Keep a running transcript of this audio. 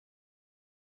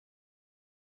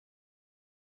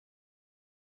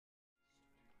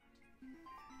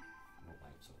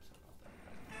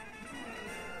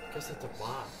supposed to have to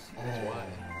block. That's why.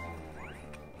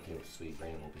 Okay, well, sweet.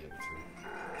 Brandon won't be able to.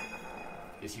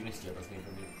 Is he gonna steal this thing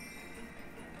from me?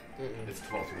 It's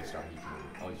 12 to restart. He can.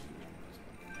 Oh, he's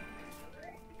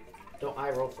Don't I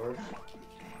roll first?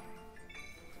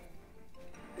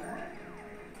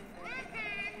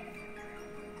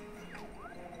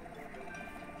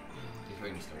 He's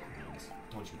ready to start.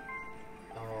 Don't you?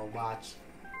 Oh, watch.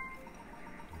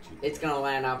 Don't you? It's gonna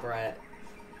land up right.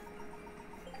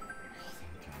 Oh,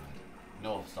 thank God.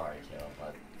 No, sorry, Caleb,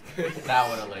 but that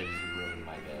would have literally ruined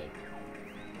my day.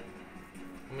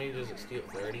 How many does it steal?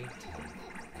 30? 10, I think.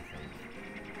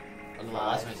 Oh, the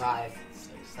last one is 5.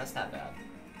 6. That's not bad.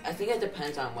 I think it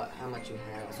depends on how much you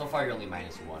have. So far, you're only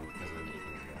 -1 because of the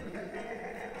making.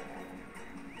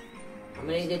 How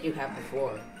many did you have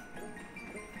before?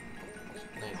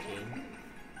 19.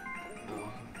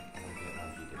 Oh.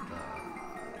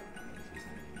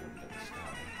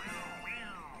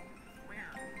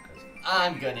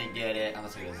 I'm gonna get it.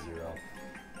 Unless I get a 0.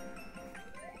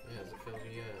 Yeah, does it feel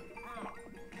good yet?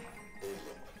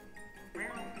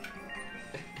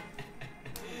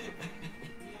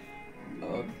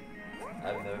 Oh.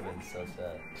 I've never been so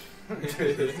sad.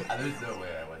 There's no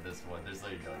way I win this one. There's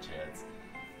like no chance.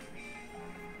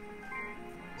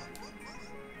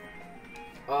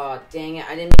 Oh, dang it!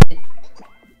 I didn't.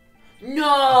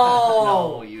 No!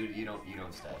 No, you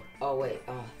don't stay. Oh wait.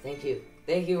 Oh, thank you,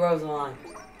 Rosaline.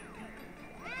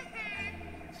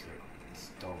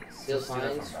 Steal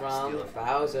coins from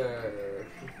Bowser.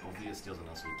 Hopefully it steals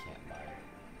enough so we can't buy it.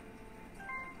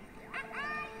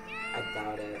 I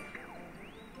doubt it.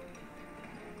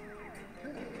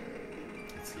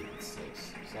 Let's see if it's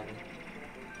 6. 7.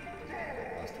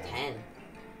 10.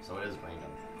 So it is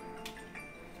random.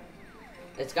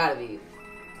 It's gotta be.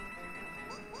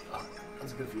 Oh,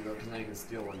 that's good for you though, because now you can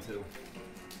steal one too.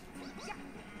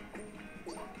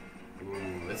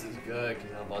 Ooh, this is good,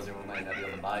 because now Bowser might not be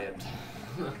able to buy it.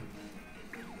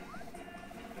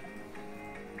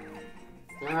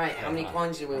 Alright, how many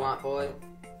coins do we want, boy?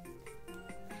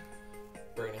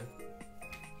 Brandon.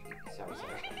 Sorry.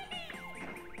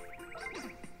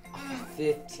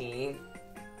 15.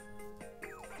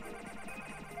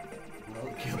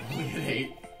 Okay, only at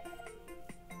 8.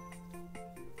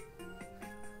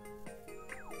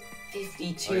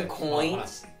 52 Okay,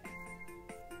 coins.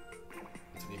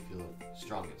 It's when you feel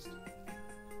strongest.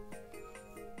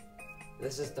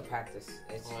 This is the practice.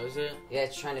 It's, Oh, is it? yeah,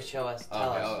 it's trying to show us.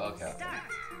 Tell us. Okay.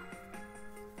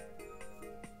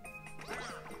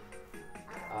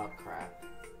 Oh crap.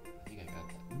 I think I got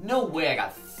that. No way I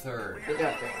got 3rd. You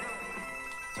got that.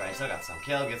 Sorry, I still got some.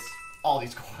 Caleb gets all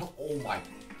these coins. Oh my.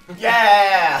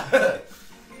 Yeah!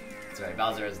 It's alright,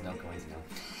 Bowser has no coins now.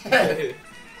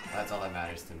 That's all that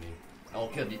matters to me. Oh,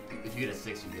 Caleb, if you get a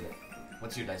 6, you get it.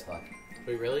 What's your dice block?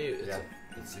 Wait, really?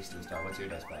 It's 6 to a star. What's your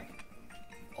dice block?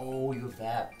 Oh, you have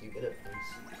that. You get it. Thanks.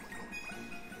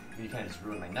 You kind of just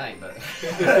ruined my night, but.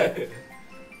 Yeah,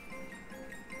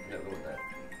 go with that.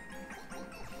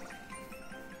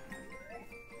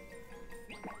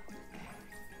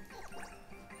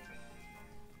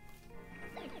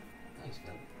 Nice,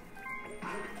 Caleb.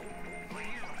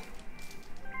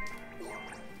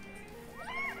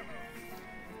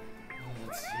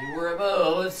 Let's see where it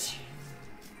goes.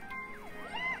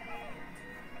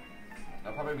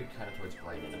 I'll probably be kind of towards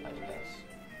Brandon if I had to guess.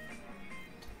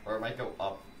 Or it might go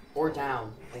up. Or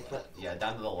down. Like, Yeah,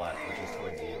 down to the left, which is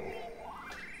towards you.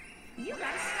 You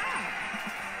gotta stop.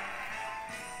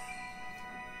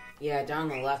 yeah, down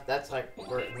the left. That's like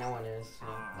where no one is. So.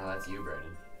 No, that's you,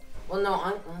 Brandon. Well, no,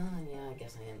 I'm. Yeah, I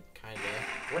guess I am. Kinda.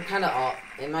 We're kind of all.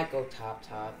 It might go top.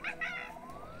 Then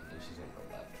she's gonna go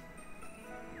left.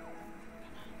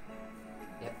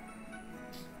 Yep.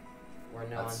 We're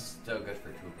no That's one. still good for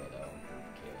Koopa, though, and for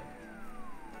Caleb.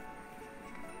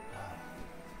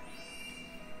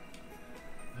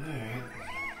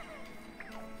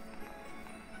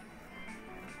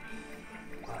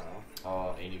 Alright.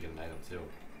 Oh, and you get an item, too.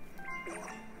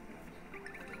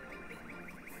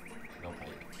 No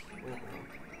pipe.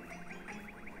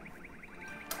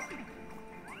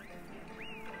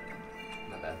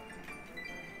 Not bad.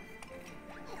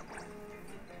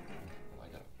 Oh, I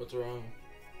got it. What's wrong?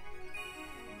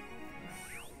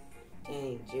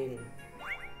 Dang, Jaden.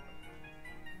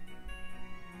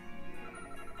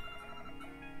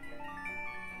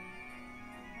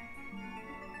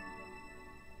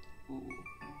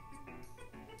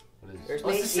 What is There's this? Oh,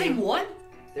 it's the Macy. same one?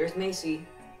 There's Macy.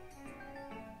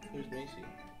 Who's Macy?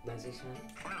 Lindsay's son.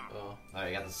 Oh.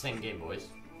 Alright, you got the same game, boys.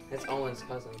 That's Owen's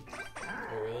cousin.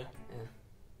 Oh, really? Yeah.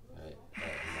 Alright,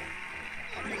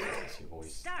 I'm gonna see your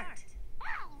voice. Start.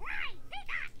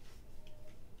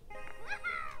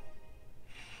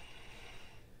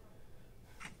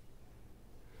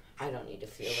 to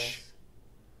feel this.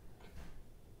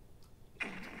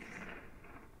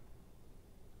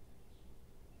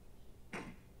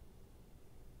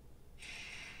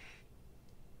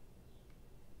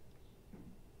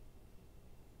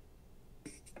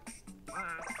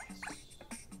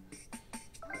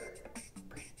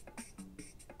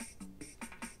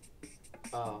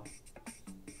 Oh.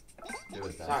 It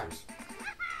was Sorry. Bowser's.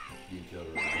 You killed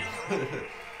her.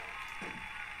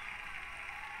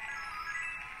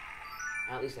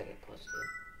 At least I get +2.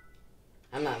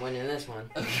 I'm not winning this one.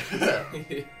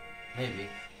 Maybe.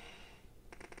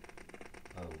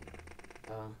 Oh.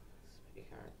 Oh, it's pretty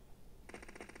hard.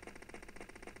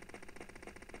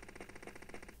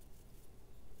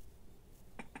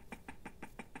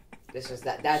 This is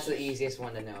that's the easiest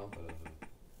one to know.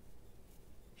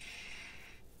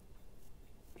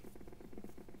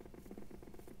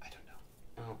 I don't know.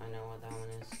 Oh, I know what that one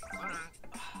is.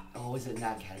 Oh, is it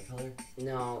not Caterpillar?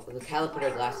 No, the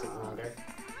caliper lasted longer.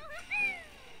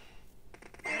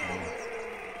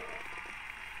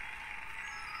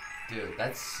 Dude,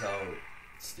 that's so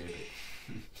stupid.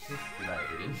 You're not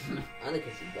eating. Only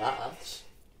because he lost.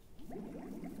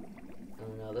 Oh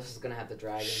no, this is gonna have the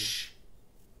dragon.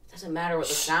 It doesn't matter what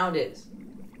the sound is.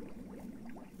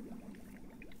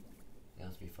 Yeah,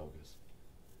 let's be focused.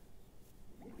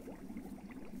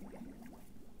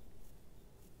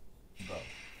 Bro.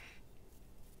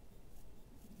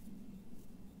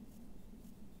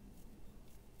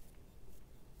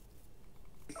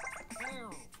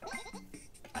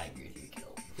 I agree with you,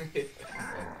 kill.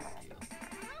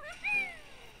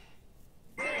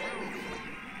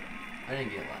 I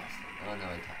didn't get last. Oh no, I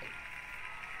tied.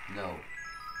 No.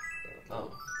 Oh.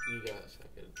 You got a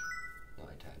second. No, I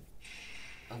tied.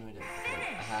 Oh no, I didn't.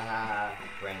 Ah,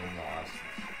 Brandon lost.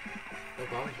 No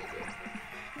problem with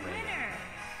Brandon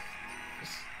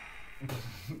lost.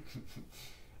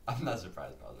 I'm not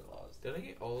surprised Bowser lost. Did I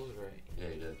get all those right? Yeah,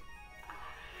 you did.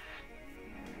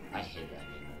 I hate that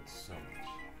game mode so much.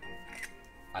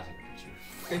 I took a picture.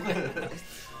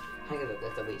 I'm gonna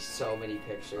have to delete so many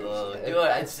pictures.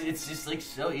 Dude, it's just like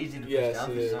so easy to Yes, push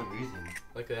down it for is. some reason.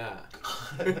 Like that.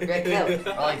 Great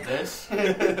kill. I like this.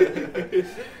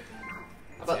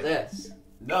 How about this?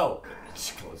 No.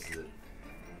 Just closes it.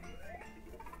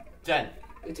 10.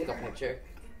 We take a picture.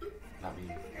 Not me.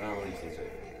 I don't know what he says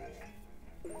right.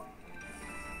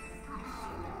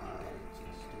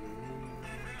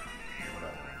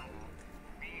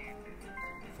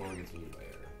 Before we get to you later.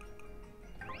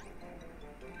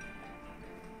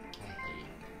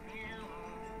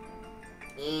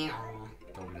 Ew.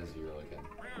 Don't get a 0 again.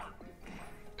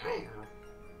 Ew.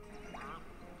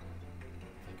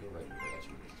 Go right into that.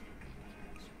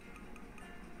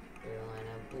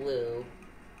 Carolina blue.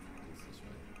 It's this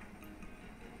way.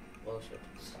 Closer to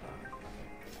the star. Okay,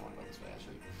 I want to go this way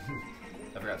actually.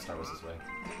 I forgot Star was this way.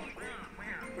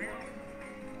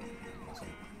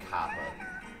 Some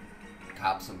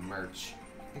cop some merch.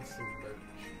 It's some merch.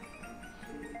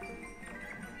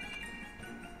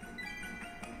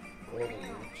 Golden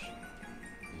March.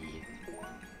 Yeah.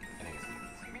 I think it's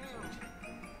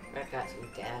I got some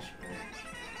dash marks.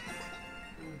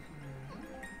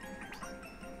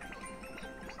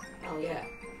 Oh yeah.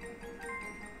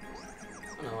 I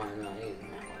don't know why I'm not using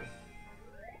that one.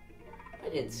 I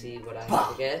didn't see what I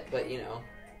had to get, but you know.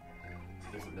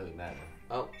 It doesn't really matter.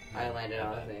 Oh, I landed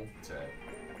on a thing. It's alright.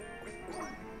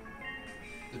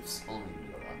 It's only gonna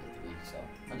go around the 3, so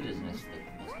I'll do this next lick.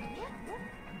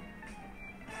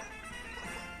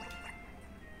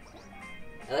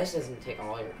 At least it doesn't take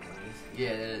all your coins.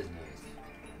 Yeah, that is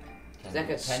nice. That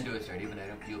could 10 to a start, even I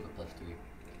don't feel the +3.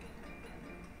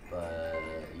 But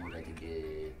you would like to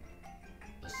get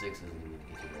a 6 doesn't even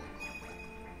get you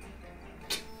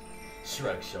ready.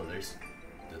 Shrug shoulders.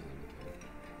 Doesn't even care.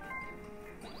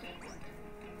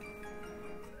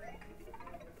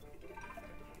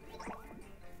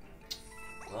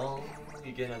 Well,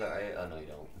 you get another eye. Oh no, you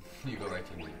don't. You go right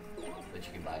to me, but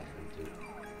you can buy them too.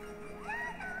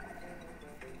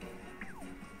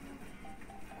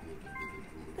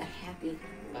 A happy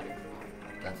butterfly.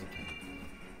 That's a caterpillar.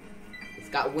 It's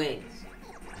got wings.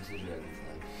 This is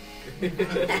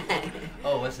dragonfly.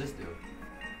 Oh, what's this do?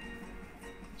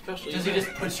 Especially. Does he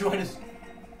just put you on his?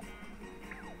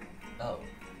 Oh.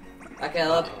 Okay,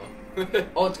 look. Uh-oh.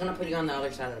 Oh, it's gonna put you on the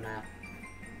other side of the map.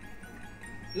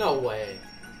 No way.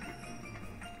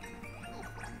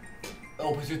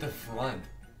 Oh, put you at the front.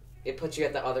 It puts you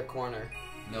at the other corner.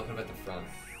 No, put him at the front.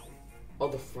 Oh,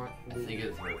 the front. I think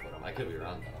it's where I put him. I could be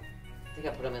wrong though. I think I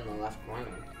put him in the left corner.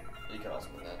 You could also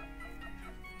put that.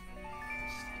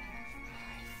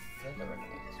 I feel like I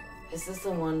recognize this one. Is this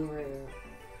the one where?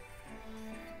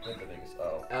 Like the biggest.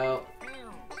 Oh. Oh.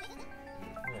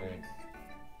 Alright.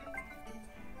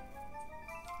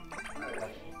 I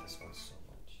hate this one so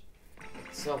much.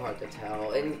 It's so hard to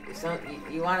tell. And so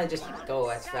you want to just go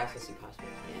as fast as you possibly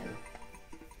can.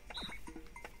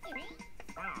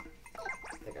 I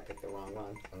think I picked the wrong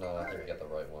one. No, I think you got the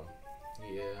right one.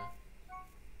 Yeah.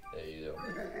 Yeah, you do.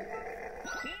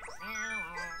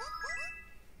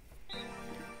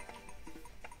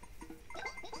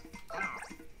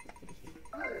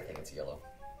 I think it's yellow.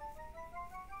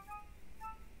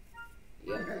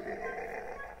 Yeah.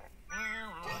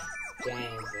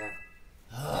 Dang,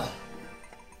 yeah.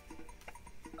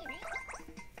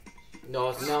 No,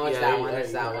 it's No, it's that one,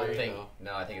 it's that there one. you I think, go.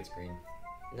 no, I think it's green.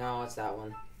 No, it's that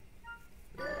one.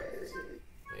 No, it's-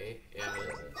 Wait, yeah.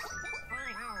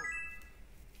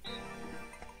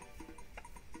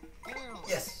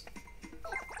 Yes!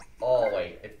 Oh,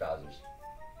 wait, it's Bowser's.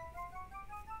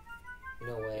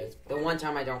 No way. The one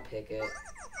time I don't pick it.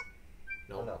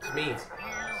 No, No. it's me. Mm.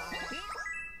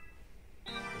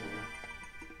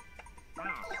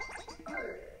 I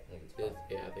think it's It,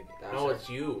 yeah, I think. Bowser. No, it's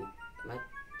you. My, I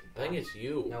think it's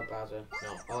you. no, Bowser.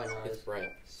 No. Oh, I know It's it's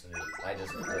Brett. Sweet. I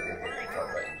just felt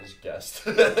right and just guessed.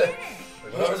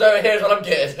 Whoever's over here is what I'm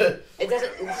getting. It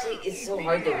doesn't. It's so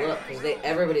hard to look because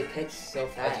everybody picks so I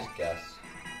fast. just guessed.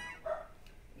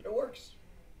 It works.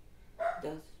 It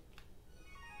does.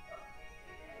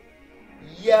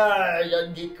 Yeah,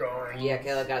 young geek going. Yeah,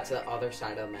 Caleb got to the other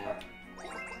side of the map.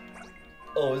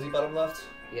 Oh, is he bottom left?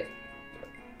 Yep.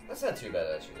 That's not too bad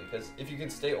actually, because if you can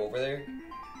stay over there,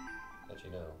 let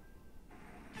you know.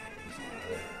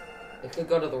 It could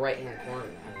go to the right hand corner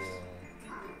next.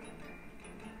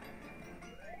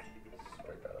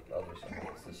 Right bad up other side.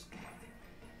 What's this?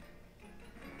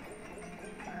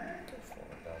 Go for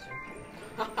it, Bowser.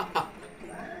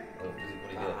 What do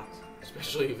you get?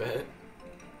 Special event.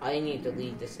 I need to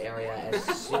leave this area as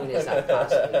soon as I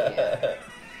possibly can.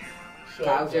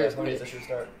 Bowser's How many gonna- does your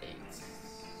start? 8.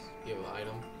 You have an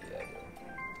item. Yeah, I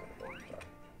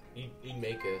do. You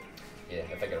make it. Yeah,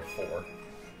 if I get a 4.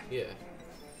 Yeah.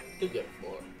 You'll get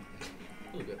 4.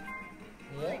 You'll get.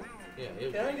 Yeah? Yeah.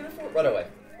 You'll Can I get a 4? Right away.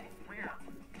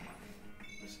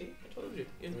 See, I told you.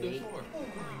 You'll Me? get 4.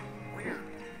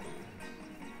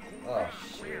 Oh,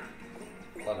 shit.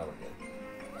 Oh, no, we're good.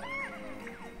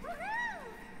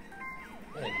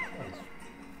 Hey, nice.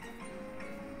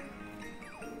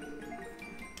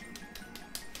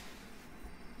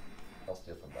 I'll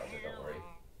steal from Bowser, don't worry.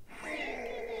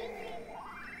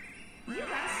 You got a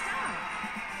star.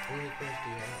 How many coins do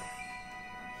you have?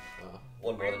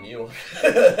 One more than you.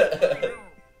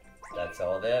 That's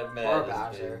all that matters,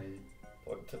 Bowser. baby.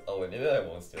 Oh, wait, maybe I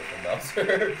won't steal from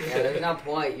Bowser. Yeah, there's no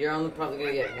point. You're only probably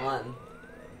gonna get one.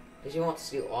 Because you won't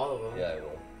steal all of them. Yeah, I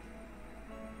will.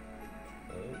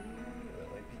 Oh, that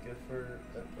might be good for...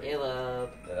 Caleb.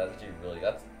 Yeah, that's actually really...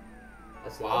 That's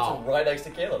Wow. right next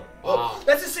to Caleb. Wow. Oh,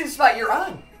 that's the same spot you're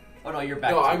on! Oh, no, you're back.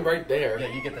 No, to- I'm right there.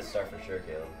 Yeah, you get the star for sure,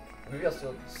 Caleb. Maybe I'll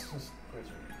still...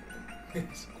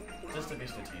 Just to be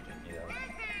strategic, you know?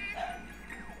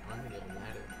 I'm gonna get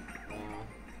mad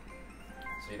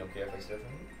So you don't care if I steal from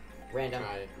you? Random.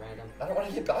 Try it. Random. I don't want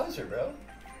to get Bowser, bro.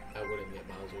 I wouldn't get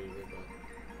Bowser either,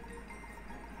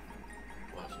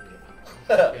 but watch him get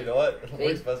Bowser. You know what? See?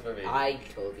 Works best for me. I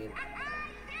told you.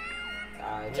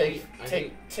 Take I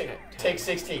think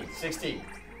 16. 16.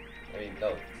 I mean,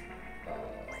 no.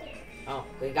 Oh,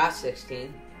 we got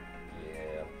 16.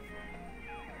 Yeah.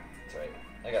 That's right.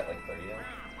 I got like 30 now.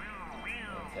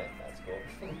 Okay, that's cool.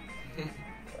 Alright,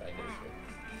 I get it.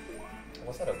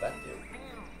 What's that event do?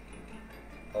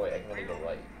 Oh wait, I can only go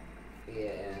right.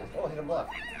 Yeah. Oh, hit him left.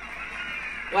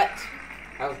 What?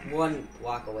 I was one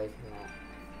block away from that.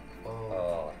 Oh.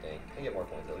 Oh, dang. I get more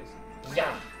points at least.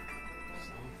 Yeah!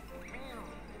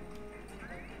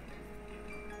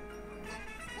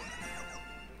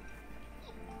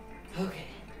 Okay.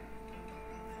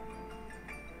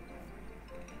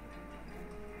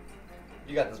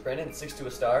 You got this, Brandon. 6 to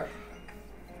a star.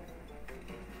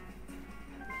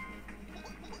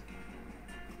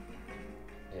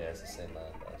 Yeah, it's the same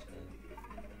last one.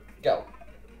 Go!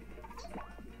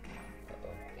 Uh-oh.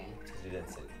 Okay. Because you didn't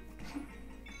see.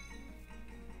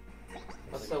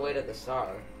 What's the way to the star?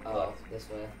 Oh, Left. this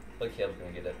way. Look, Caleb's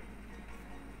gonna get it.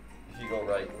 If you go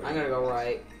right, I'm gonna go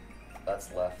right.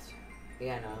 That's left.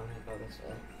 Yeah, no, I'm gonna go this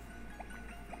way.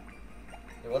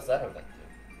 Hey, what's that event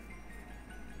do?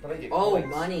 Probably get Oh, coins.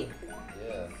 money.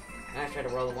 Yeah. I'm gonna try to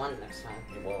roll a 1 next time.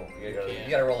 You won't. can't. You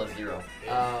gotta roll a 0.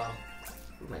 Oh.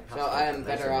 So I am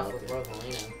better off with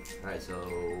Rosalina. Alright, so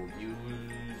use...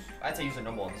 I'd say use a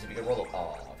number one, because if you could roll a...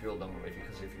 Oh, if you roll a number,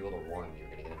 because if you roll a 1, you're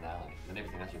gonna get a 9. Then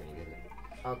everything else you're gonna get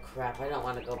it. Oh crap! I don't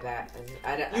want to go back.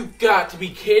 I don't. You got to be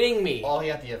kidding me! Oh, he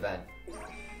got the event.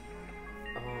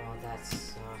 Oh, that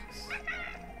sucks.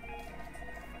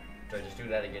 So just do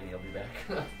that again, you'll be back.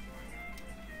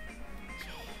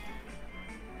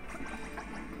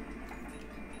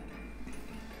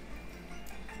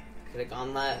 Could have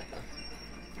gone that.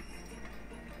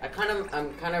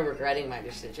 I'm kind of regretting my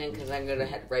decision because I'm gonna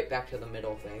head right back to the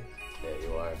middle thing. Yeah,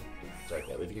 you are. Sorry,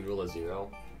 Cat. If you can roll a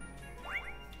 0.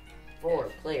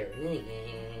 4-player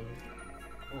minigame.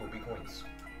 Ooh, big coins.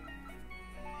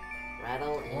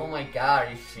 Rattle and... Oh my god,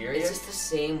 are you serious? Is this the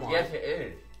same one? Yes, it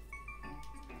is.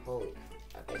 Holy...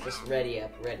 Okay, just ready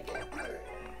up. And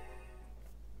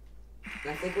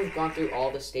I think we've gone through all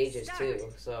the stages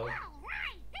too, so...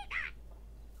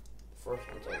 The first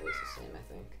one's always the same, I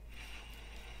think.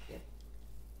 Yep.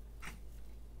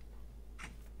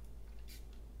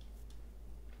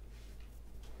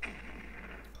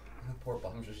 Poor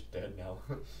Bomb's just dead now.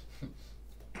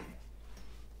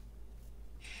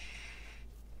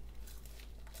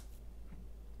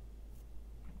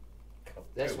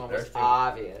 This Dude, one there's was two.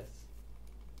 obvious.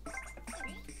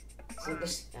 So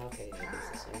this... Okay, yeah, it's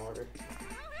the same order.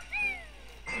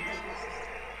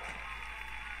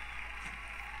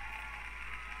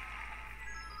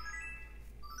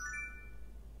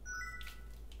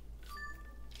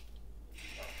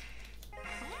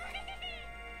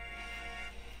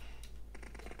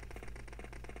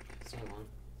 Same one.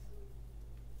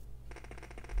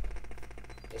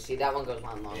 You see, that one goes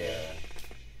on longer. Yeah.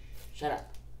 Shut up.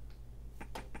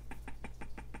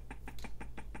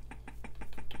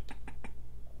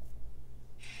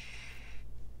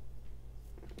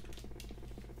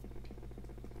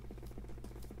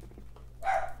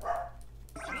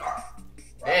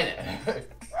 Damn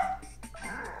it.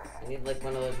 I need like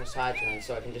one of those massage ones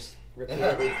so I can just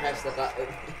repeatedly press the button.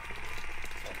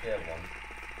 Okay, one.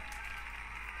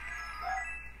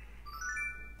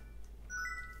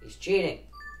 He's cheating.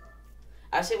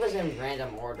 I say it was in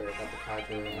random order that the cards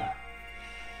were in. Okay.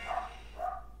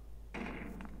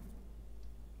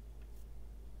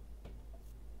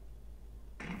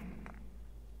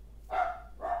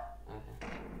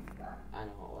 I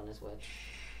know what one is which.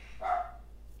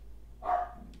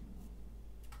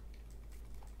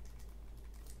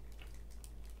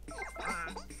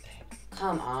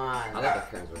 Come I on. thought the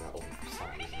curtains were not open for some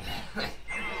reason.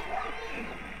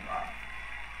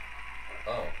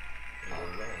 Oh.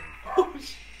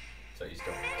 So you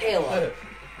still. Caleb.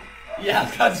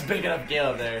 Yeah, God's big enough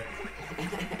Caleb there.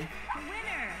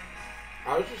 Winner.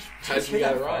 I was just typing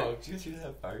that wrong. Did you see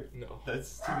that part? No. That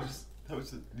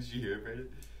was. Did you hear it, Brandon?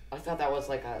 I thought that was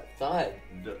like a thud.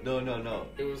 No.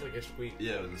 It was like a squeak.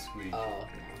 Yeah, it was a squeak. Oh,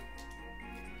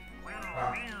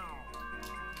 no.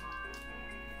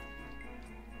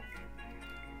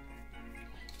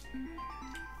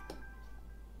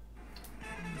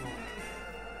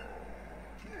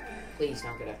 Please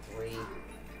don't get a 3.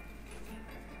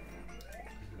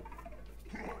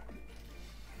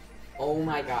 Oh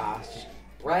my gosh.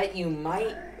 Brett, you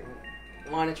might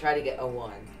want to try to get a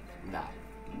 1. Nah.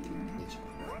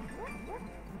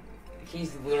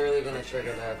 He's literally going to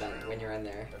trigger the event when you're in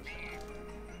there.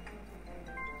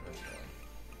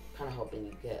 Kind of hoping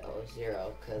you get a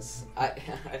 0, because I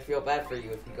feel bad for you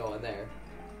if you go in there.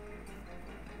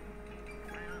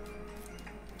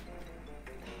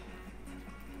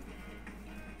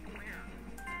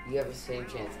 You have the same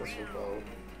chance this will go.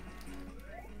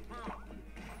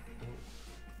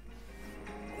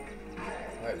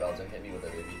 Alright, Bowser, hit me with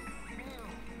it, baby.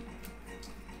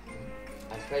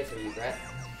 I pray for you, Brett.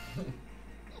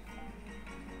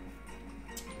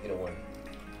 Get a 1.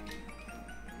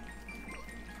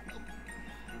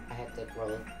 I have to roll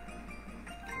it.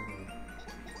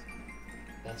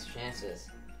 Best chances.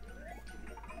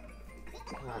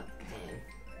 Come on, Dan.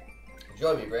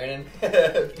 Join me, Brandon.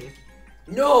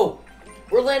 No!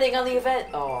 We're landing on the event!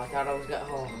 Oh, I thought I was gonna...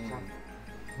 Oh,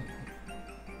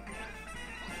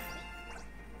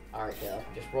 Alright, Dale.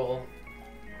 Just roll.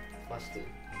 +2.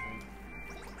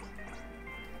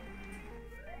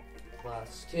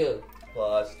 +2.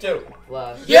 +2.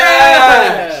 Plus...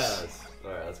 Yes!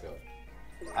 Alright, let's go.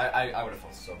 I would have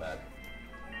felt so bad.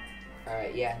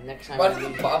 Alright, yeah, next time... Why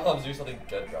doesn't the bomb bombs do something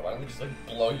good, bro? Why don't they just like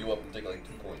blow you up and take like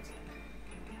 2 points?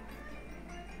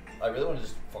 I really want to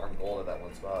just farm gold at that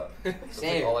one spot. That's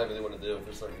Same. like all I really want to do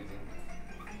for some reason.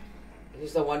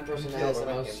 He's the one person that has the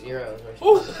most zeros or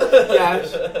Oh! something.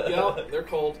 Yes! Yep, they're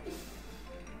cold.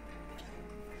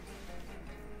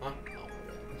 Huh? Oh,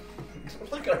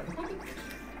 Look at him.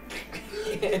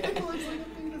 He's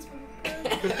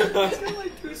got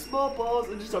like 2 small balls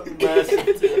and just a mess.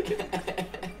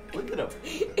 Look at him.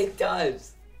 It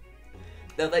does.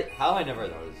 They're like, How I never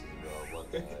noticed this, bro?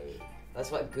 What the? that's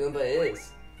what Goomba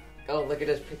is. Oh, look at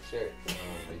his picture.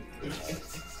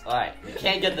 Alright, you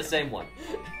can't get the same one.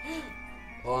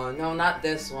 Oh, no, not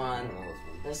this I one. don't know this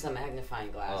one. This is the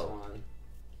magnifying glass Oh. one.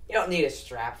 You don't need a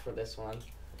strap for this one.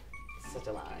 It's such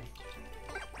a lie.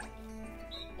 Oh,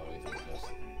 you think it's just...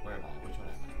 Where am I? Which one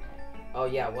am I? Oh,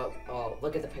 yeah, what? Oh,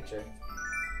 look at the picture.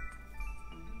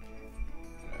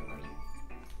 Alright, ready.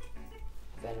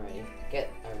 Ben, ready.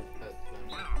 Get.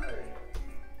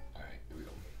 Alright, here we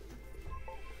go.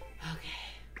 Okay.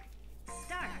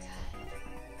 Start.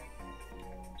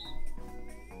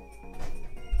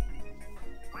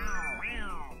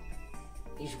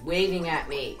 He's waving at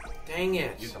me. Dang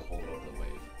it. You have to hold over the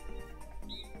wave.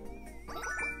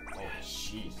 Oh,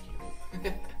 jeez,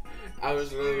 Caleb. I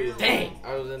was really. Dang!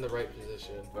 I was in the right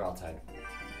position. We're all tied.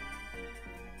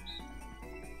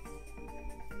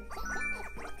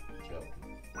 Joe.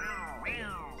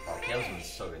 Oh, Caleb's been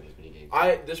so good in these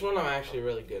minigames. This one I'm actually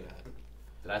really good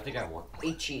Did I think I won?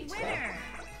 He cheats, though. at.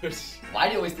 Why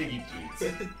do you always think he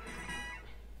cheats?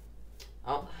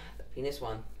 Oh, the penis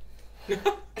one.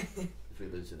 If we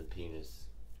lose to the penis.